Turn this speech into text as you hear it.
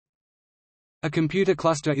A computer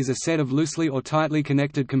cluster is a set of loosely or tightly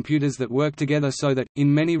connected computers that work together so that,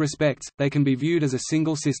 in many respects, they can be viewed as a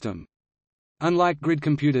single system. Unlike grid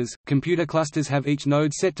computers, computer clusters have each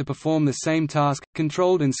node set to perform the same task,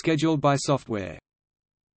 controlled and scheduled by software.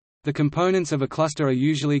 The components of a cluster are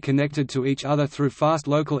usually connected to each other through fast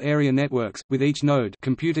local area networks, with each node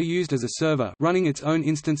computer used as a server running its own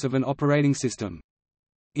instance of an operating system.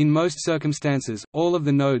 In most circumstances, all of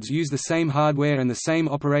the nodes use the same hardware and the same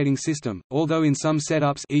operating system, although in some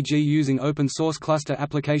setups, e.g. using open-source cluster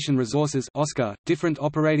application resources (OSCA), different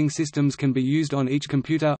operating systems can be used on each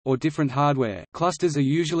computer, or different hardware. Clusters are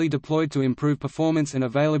usually deployed to improve performance and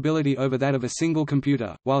availability over that of a single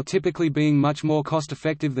computer, while typically being much more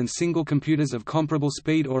cost-effective than single computers of comparable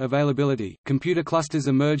speed or availability. Computer clusters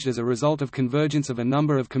emerged as a result of convergence of a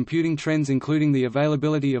number of computing trends, including the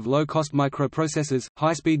availability of low-cost microprocessors,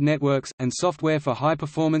 high-speed networks, and software for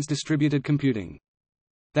high-performance distributed computing.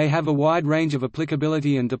 They have a wide range of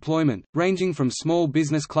applicability and deployment, ranging from small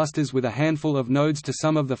business clusters with a handful of nodes to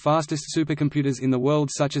some of the fastest supercomputers in the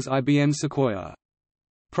world such as IBM's Sequoia.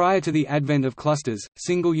 Prior to the advent of clusters,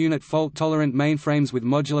 single-unit fault-tolerant mainframes with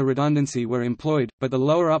modular redundancy were employed, but the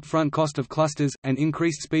lower upfront cost of clusters, and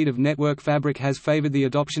increased speed of network fabric has favored the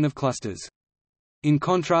adoption of clusters. In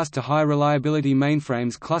contrast to high-reliability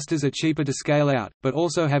mainframes, clusters are cheaper to scale out, but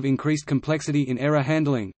also have increased complexity in error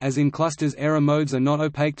handling, as in clusters error modes are not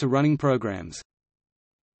opaque to running programs.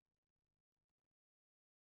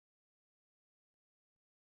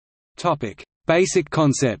 Basic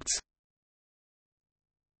concepts.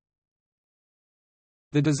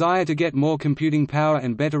 The desire to get more computing power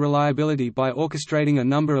and better reliability by orchestrating a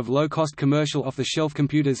number of low-cost commercial off-the-shelf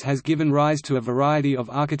computers has given rise to a variety of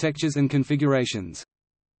architectures and configurations.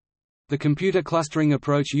 The computer clustering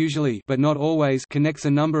approach usually, but not always, connects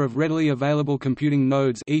a number of readily available computing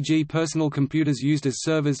nodes, e.g. personal computers used as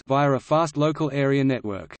servers, via a fast local area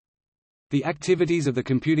network. The activities of the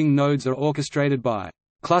computing nodes are orchestrated by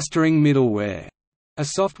clustering middleware, a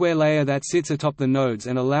software layer that sits atop the nodes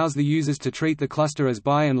and allows the users to treat the cluster as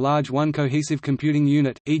by and large one cohesive computing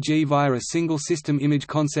unit, e.g. via a single system image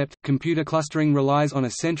concept. Computer clustering relies on a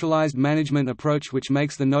centralized management approach which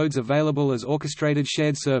makes the nodes available as orchestrated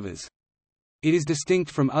shared servers. It is distinct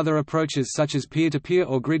from other approaches such as peer-to-peer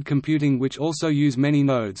or grid computing which also use many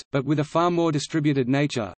nodes, but with a far more distributed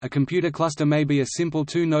nature. A computer cluster may be a simple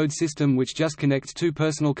two-node system which just connects two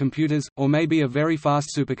personal computers, or may be a very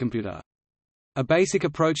fast supercomputer. A basic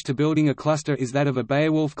approach to building a cluster is that of a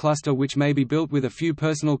Beowulf cluster, which may be built with a few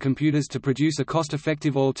personal computers to produce a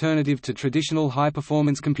cost-effective alternative to traditional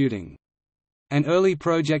high-performance computing. An early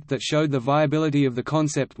project that showed the viability of the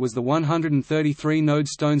concept was the 133-node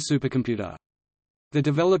Stone supercomputer. The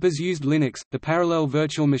developers used Linux, the Parallel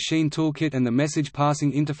Virtual Machine Toolkit and the Message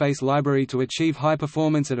Passing Interface library to achieve high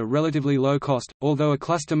performance at a relatively low cost. Although a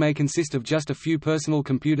cluster may consist of just a few personal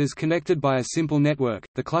computers connected by a simple network,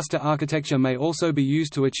 the cluster architecture may also be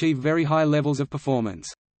used to achieve very high levels of performance.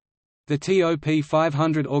 The TOP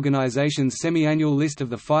 500 organization's semi-annual list of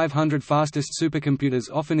the 500 fastest supercomputers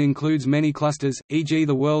often includes many clusters, e.g.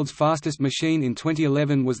 the world's fastest machine in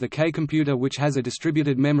 2011 was the K computer, which has a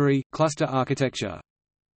distributed memory cluster architecture.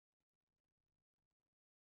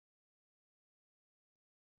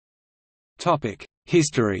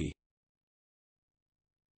 History.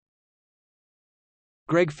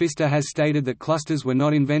 Greg Pfister has stated that clusters were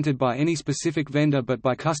not invented by any specific vendor but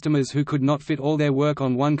by customers who could not fit all their work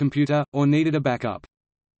on one computer, or needed a backup.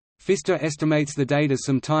 Pfister estimates the date as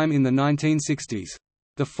sometime in the 1960s.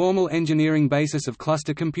 The formal engineering basis of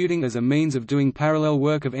cluster computing as a means of doing parallel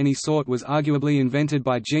work of any sort was arguably invented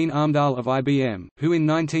by Gene Amdahl of IBM, who in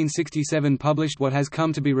 1967 published what has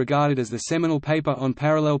come to be regarded as the seminal paper on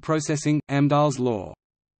parallel processing, Amdahl's law.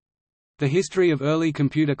 The history of early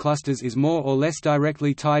computer clusters is more or less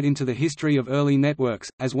directly tied into the history of early networks,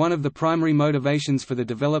 as one of the primary motivations for the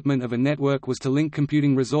development of a network was to link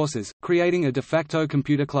computing resources, creating a de facto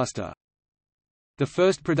computer cluster. The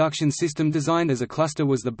first production system designed as a cluster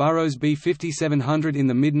was the Burroughs B5700 in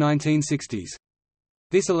the mid-1960s.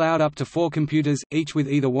 This allowed up to 4 computers, each with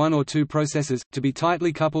either 1 or 2 processors, to be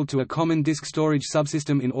tightly coupled to a common disk storage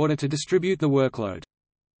subsystem in order to distribute the workload.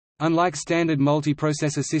 Unlike standard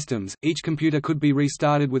multiprocessor systems, each computer could be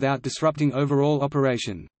restarted without disrupting overall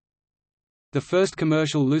operation. The first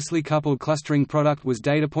commercial loosely coupled clustering product was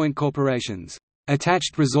Datapoint Corporation's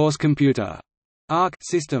Attached Resource Computer (ARC)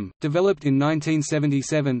 system, developed in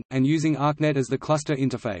 1977, and using ARCnet as the cluster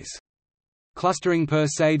interface. Clustering per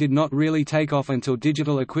se did not really take off until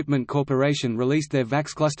Digital Equipment Corporation released their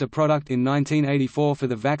VAX cluster product in 1984 for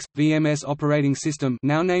the VAX VMS operating system,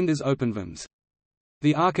 now named as OpenVMS.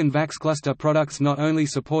 The Arc and VAX cluster products not only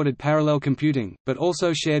supported parallel computing, but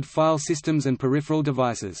also shared file systems and peripheral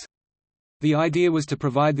devices. The idea was to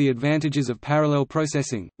provide the advantages of parallel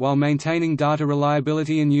processing, while maintaining data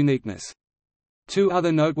reliability and uniqueness. Two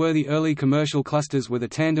other noteworthy early commercial clusters were the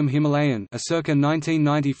Tandem Himalayan, a circa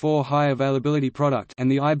 1994 high-availability product, and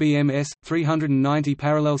the IBM S390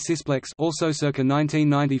 Parallel Sysplex, also circa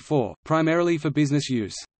 1994, primarily for business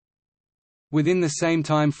use. Within the same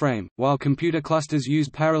time frame, while computer clusters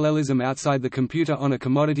used parallelism outside the computer on a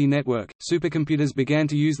commodity network, supercomputers began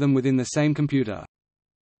to use them within the same computer.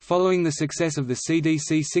 Following the success of the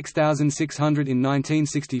CDC 6600 in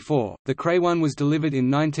 1964, the Cray-1 was delivered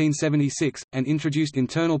in 1976, and introduced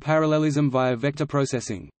internal parallelism via vector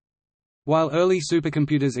processing. While early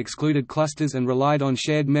supercomputers excluded clusters and relied on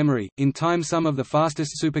shared memory, in time some of the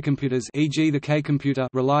fastest supercomputers, e.g. the K-computer,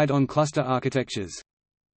 relied on cluster architectures.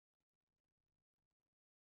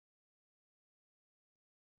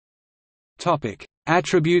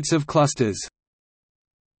 Attributes of clusters.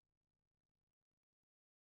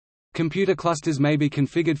 Computer clusters may be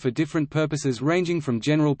configured for different purposes ranging from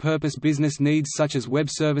general-purpose business needs such as web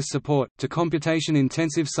service support, to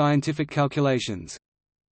computation-intensive scientific calculations.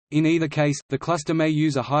 In either case, the cluster may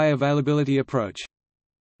use a high availability approach.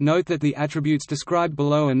 Note that the attributes described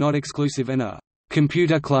below are not exclusive and a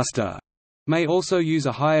computer cluster may also use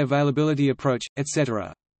a high availability approach,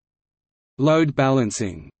 etc. Load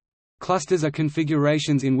balancing. Clusters are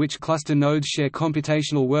configurations in which cluster nodes share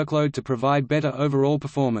computational workload to provide better overall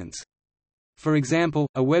performance. For example,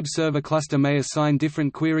 a web server cluster may assign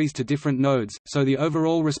different queries to different nodes, so the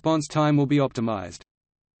overall response time will be optimized.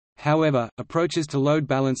 However, approaches to load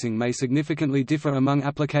balancing may significantly differ among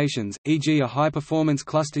applications, e.g. a high-performance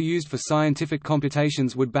cluster used for scientific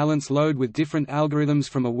computations would balance load with different algorithms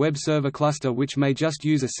from a web server cluster which may just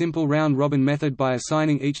use a simple round-robin method by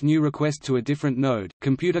assigning each new request to a different node.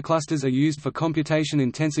 Computer clusters are used for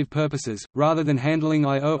computation-intensive purposes, rather than handling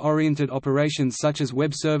I/O-oriented operations such as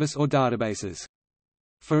web service or databases.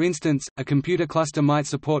 For instance, a computer cluster might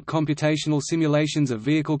support computational simulations of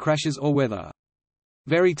vehicle crashes or weather.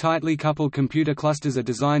 Very tightly coupled computer clusters are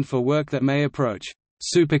designed for work that may approach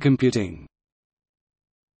supercomputing.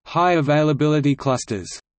 High availability clusters,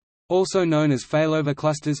 also known as failover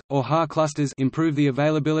clusters, or HAR clusters, improve the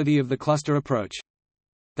availability of the cluster approach.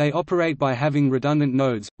 They operate by having redundant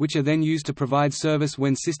nodes, which are then used to provide service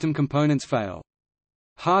when system components fail.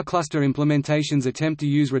 HAR cluster implementations attempt to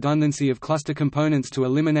use redundancy of cluster components to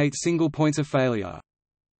eliminate single points of failure.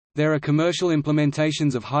 There are commercial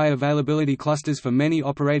implementations of high-availability clusters for many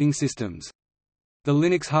operating systems. The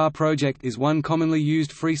Linux HAR project is one commonly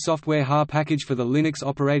used free software HAR package for the Linux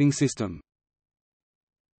operating system.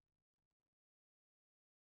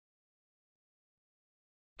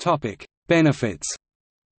 Benefits.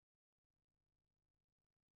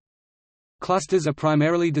 Clusters are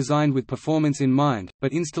primarily designed with performance in mind,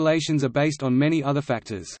 but installations are based on many other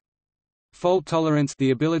factors. Fault tolerance,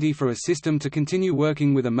 the ability for a system to continue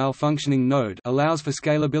working with a malfunctioning node, allows for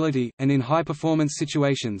scalability, and in high-performance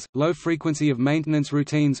situations, low frequency of maintenance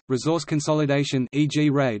routines, resource consolidation e.g.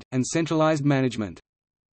 RAID, and centralized management.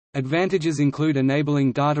 Advantages include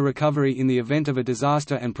enabling data recovery in the event of a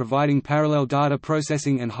disaster and providing parallel data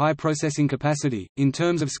processing and high processing capacity. In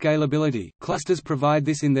terms of scalability, clusters provide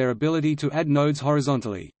this in their ability to add nodes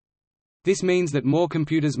horizontally. This means that more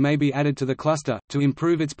computers may be added to the cluster, to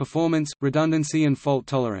improve its performance, redundancy and fault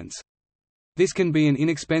tolerance. This can be an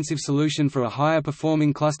inexpensive solution for a higher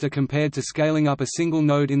performing cluster compared to scaling up a single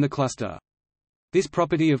node in the cluster. This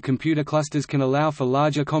property of computer clusters can allow for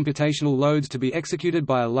larger computational loads to be executed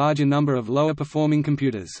by a larger number of lower performing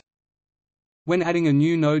computers. When adding a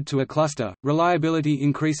new node to a cluster, reliability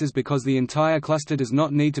increases because the entire cluster does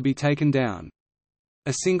not need to be taken down.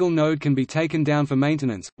 A single node can be taken down for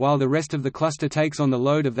maintenance, while the rest of the cluster takes on the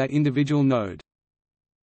load of that individual node.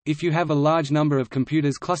 If you have a large number of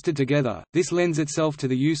computers clustered together, this lends itself to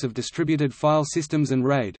the use of distributed file systems and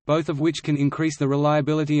RAID, both of which can increase the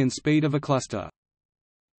reliability and speed of a cluster.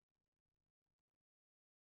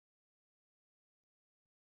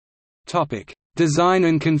 Design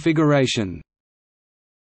and configuration.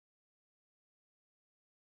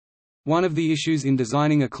 One of the issues in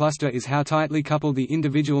designing a cluster is how tightly coupled the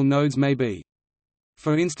individual nodes may be.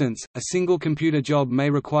 For instance, a single computer job may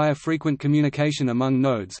require frequent communication among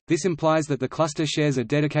nodes. This implies that the cluster shares a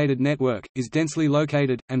dedicated network, is densely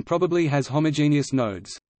located, and probably has homogeneous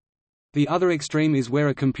nodes. The other extreme is where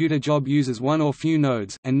a computer job uses one or few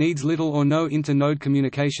nodes, and needs little or no inter-node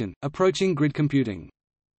communication, approaching grid computing.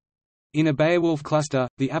 In a Beowulf cluster,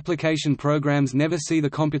 the application programs never see the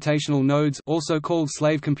computational nodes, also called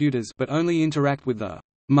slave computers, but only interact with the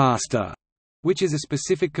master which is a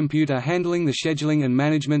specific computer handling the scheduling and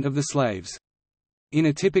management of the slaves. In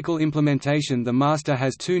a typical implementation, the master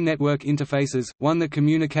has two network interfaces, one that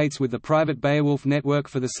communicates with the private Beowulf network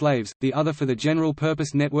for the slaves, the other for the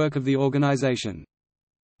general-purpose network of the organization.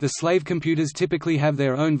 The slave computers typically have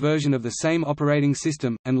their own version of the same operating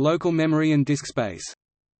system, and local memory and disk space.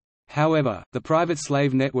 However, the private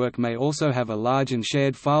slave network may also have a large and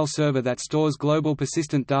shared file server that stores global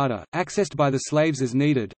persistent data, accessed by the slaves as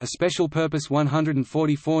needed. A special-purpose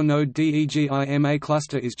 144-node DEGIMA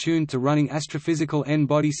cluster is tuned to running astrophysical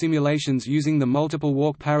N-body simulations using the multiple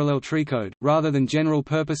walk parallel tree code, rather than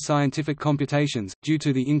general-purpose scientific computations. Due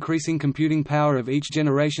to the increasing computing power of each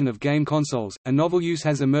generation of game consoles, a novel use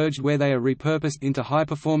has emerged where they are repurposed into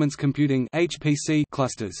high-performance computing (HPC)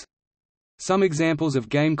 clusters. Some examples of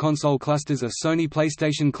game console clusters are Sony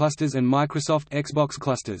PlayStation clusters and Microsoft Xbox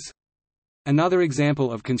clusters. Another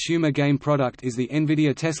example of consumer game product is the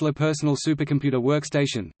NVIDIA Tesla Personal Supercomputer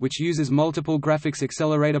Workstation, which uses multiple graphics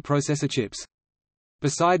accelerator processor chips.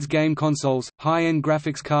 Besides game consoles, high-end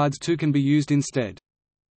graphics cards too can be used instead.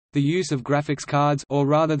 The use of graphics cards, or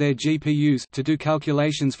rather their GPUs, to do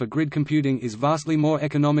calculations for grid computing is vastly more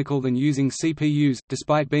economical than using CPUs,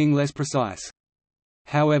 despite being less precise.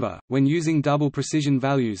 However, when using double precision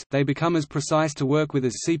values, they become as precise to work with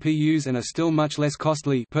as CPUs and are still much less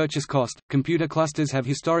costly. Purchase cost. Computer clusters have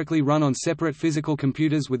historically run on separate physical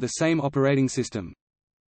computers with the same operating system.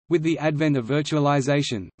 With the advent of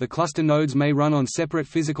virtualization, the cluster nodes may run on separate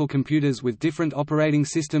physical computers with different operating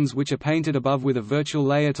systems which are painted above with a virtual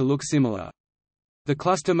layer to look similar. The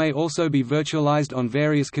cluster may also be virtualized on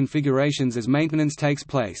various configurations as maintenance takes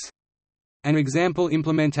place. An example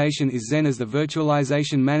implementation is Xen as the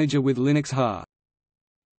virtualization manager with Linux HA.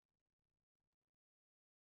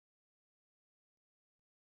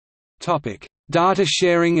 Topic: Data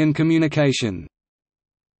sharing and communication.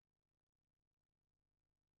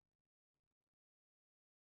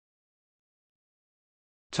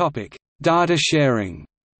 Topic: Data sharing.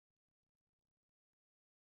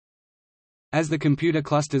 As the computer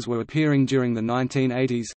clusters were appearing during the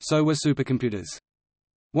 1980s, so were supercomputers.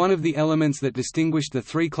 One of the elements that distinguished the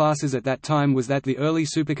three classes at that time was that the early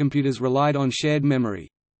supercomputers relied on shared memory.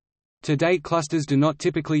 To date, clusters do not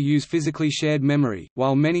typically use physically shared memory,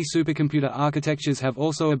 while many supercomputer architectures have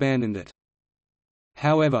also abandoned it.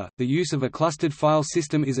 However, the use of a clustered file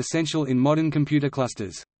system is essential in modern computer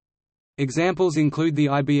clusters. Examples include the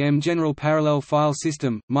IBM General Parallel File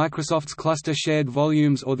System, Microsoft's Cluster Shared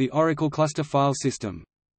Volumes, or the Oracle Cluster File System.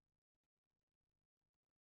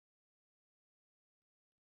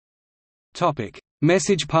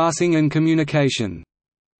 Message passing and communication.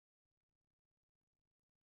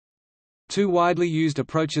 Two widely used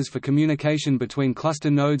approaches for communication between cluster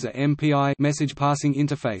nodes are MPI message passing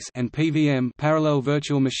interface and PVM parallel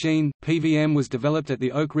virtual machine. PVM was developed at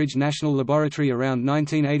the Oak Ridge National Laboratory around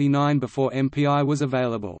 1989 before MPI was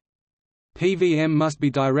available. PVM must be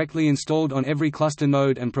directly installed on every cluster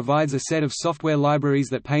node and provides a set of software libraries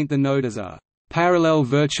that paint the node as a parallel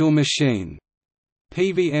virtual machine.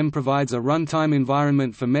 PVM provides a runtime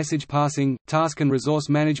environment for message passing, task and resource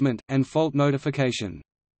management, and fault notification.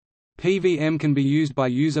 PVM can be used by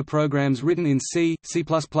user programs written in C, C++,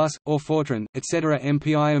 or Fortran, etc.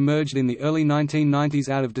 MPI emerged in the early 1990s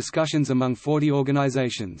out of discussions among 40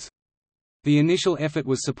 organizations. The initial effort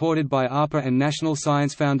was supported by ARPA and National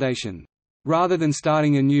Science Foundation. Rather than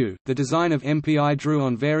starting anew, the design of MPI drew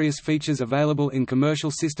on various features available in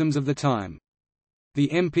commercial systems of the time. The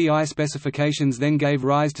MPI specifications then gave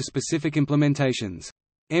rise to specific implementations.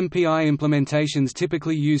 MPI implementations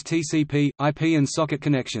typically use TCP, IP and socket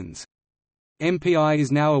connections. MPI is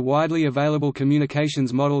now a widely available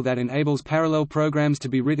communications model that enables parallel programs to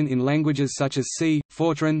be written in languages such as C,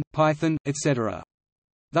 Fortran, Python, etc.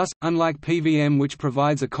 Thus, unlike PVM which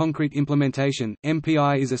provides a concrete implementation,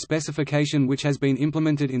 MPI is a specification which has been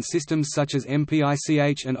implemented in systems such as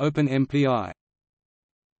MPI-CH and OpenMPI.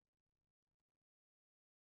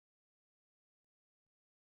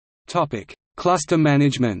 Cluster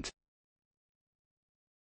management.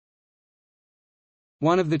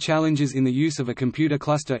 One of the challenges in the use of a computer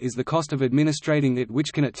cluster is the cost of administrating it,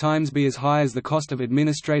 which can at times be as high as the cost of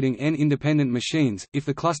administrating n independent machines, if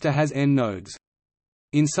the cluster has n nodes.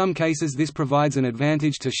 In some cases this provides an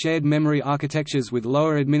advantage to shared memory architectures with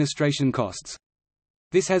lower administration costs.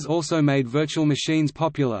 This has also made virtual machines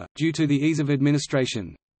popular, due to the ease of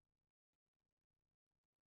administration.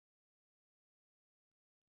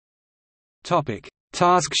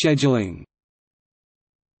 Task scheduling.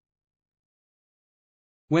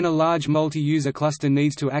 When a large multi-user cluster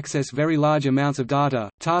needs to access very large amounts of data,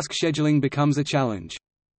 task scheduling becomes a challenge.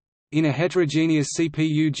 In a heterogeneous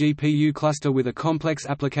CPU-GPU cluster with a complex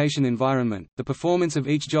application environment, the performance of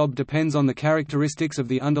each job depends on the characteristics of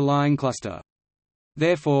the underlying cluster.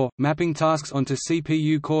 Therefore, mapping tasks onto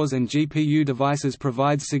CPU cores and GPU devices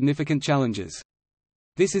provides significant challenges.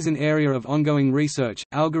 This is an area of ongoing research.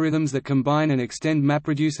 Algorithms that combine and extend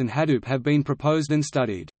MapReduce and Hadoop have been proposed and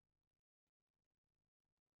studied.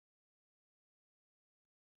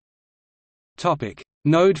 Topic: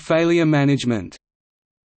 Node failure management.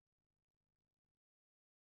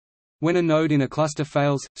 When a node in a cluster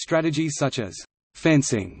fails, strategies such as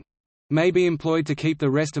fencing may be employed to keep the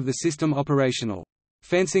rest of the system operational.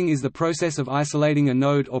 Fencing is the process of isolating a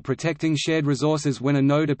node or protecting shared resources when a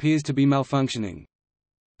node appears to be malfunctioning.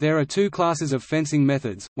 There are two classes of fencing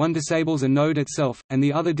methods: one disables a node itself, and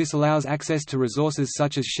the other disallows access to resources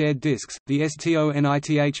such as shared disks. The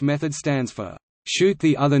STONITH method stands for shoot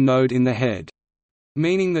the other node in the head,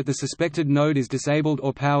 meaning that the suspected node is disabled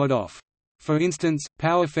or powered off. For instance,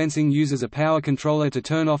 power fencing uses a power controller to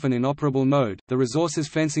turn off an inoperable node. The resources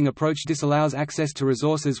fencing approach disallows access to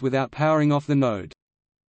resources without powering off the node.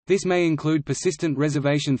 This may include persistent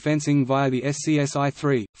reservation fencing via the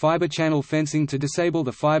SCSI3, fiber channel fencing to disable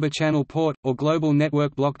the fiber channel port, or global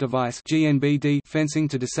network block device (GNBD) fencing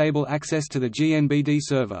to disable access to the GNBD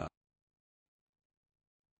server.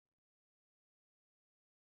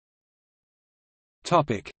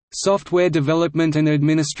 Topic: Software development and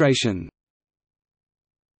administration.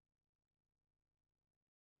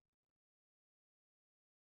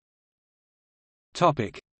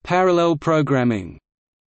 Topic: Parallel programming.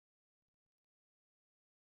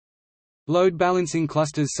 Load balancing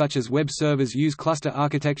clusters such as web servers use cluster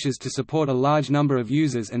architectures to support a large number of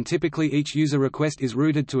users, and typically each user request is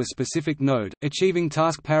routed to a specific node, achieving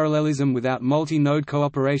task parallelism without multi-node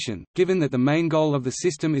cooperation, given that the main goal of the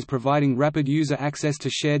system is providing rapid user access to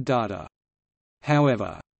shared data.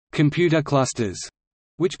 However, computer clusters,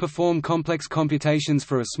 which perform complex computations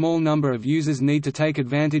for a small number of users, need to take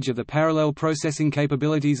advantage of the parallel processing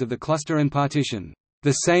capabilities of the cluster and partition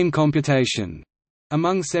the same computation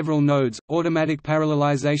among several nodes. Automatic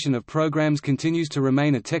parallelization of programs continues to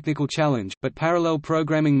remain a technical challenge, but parallel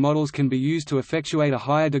programming models can be used to effectuate a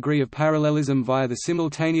higher degree of parallelism via the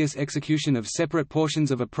simultaneous execution of separate portions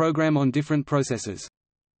of a program on different processors.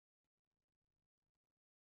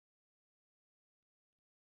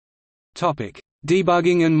 Topic: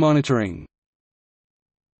 Debugging and monitoring.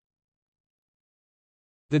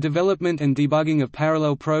 The development and debugging of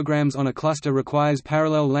parallel programs on a cluster requires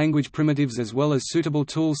parallel language primitives as well as suitable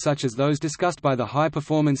tools such as those discussed by the High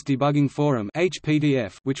Performance Debugging Forum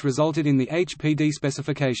 (HPDF), which resulted in the HPD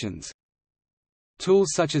specifications.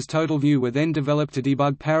 Tools such as TotalView were then developed to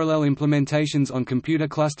debug parallel implementations on computer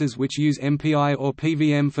clusters which use MPI or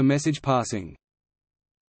PVM for message passing.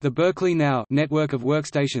 The Berkeley Now network of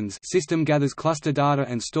workstations system gathers cluster data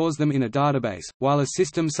and stores them in a database, while a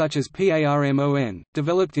system such as PARMON,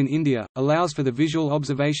 developed in India, allows for the visual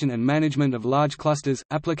observation and management of large clusters.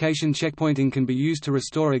 Application checkpointing can be used to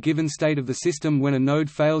restore a given state of the system when a node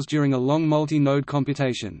fails during a long multi-node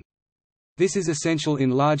computation. This is essential in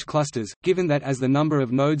large clusters, given that as the number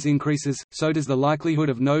of nodes increases, so does the likelihood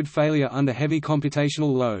of node failure under heavy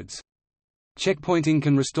computational loads. Checkpointing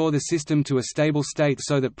can restore the system to a stable state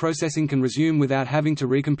so that processing can resume without having to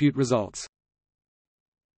recompute results.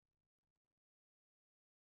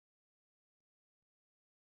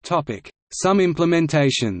 Some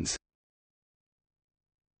implementations.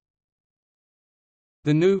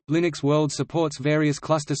 The GNU Linux world supports various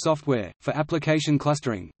cluster software. For application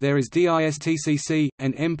clustering, there is DISTCC,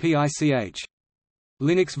 and MPICH.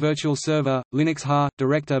 Linux Virtual Server, Linux HA,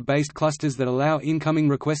 Director-based clusters that allow incoming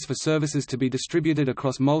requests for services to be distributed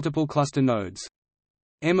across multiple cluster nodes.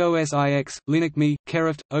 MOSIX, LinuxMe,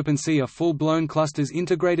 Kerft, OpenC are full-blown clusters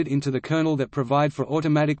integrated into the kernel that provide for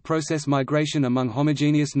automatic process migration among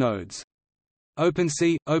homogeneous nodes.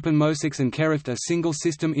 OpenC, OpenMOSIX and Kerft are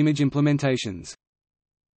single-system image implementations.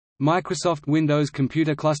 Microsoft Windows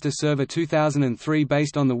Computer Cluster Server 2003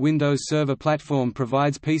 based on the Windows Server platform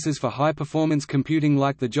provides pieces for high-performance computing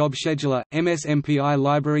like the Job Scheduler, MS-MPI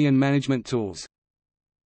library and management tools.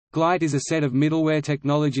 Glide is a set of middleware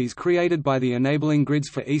technologies created by the Enabling Grids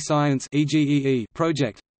for eScience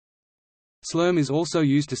project. Slurm is also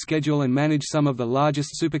used to schedule and manage some of the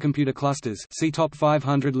largest supercomputer clusters. See Top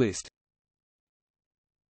 500 list.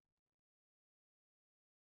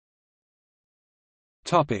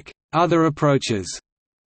 Other approaches.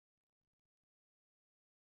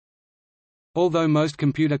 Although most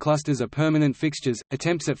computer clusters are permanent fixtures,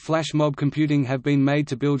 attempts at flash mob computing have been made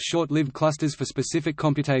to build short-lived clusters for specific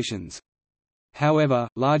computations. However,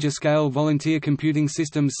 larger-scale volunteer computing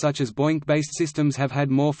systems such as BOINC-based systems have had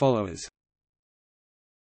more followers.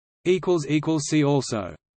 See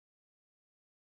also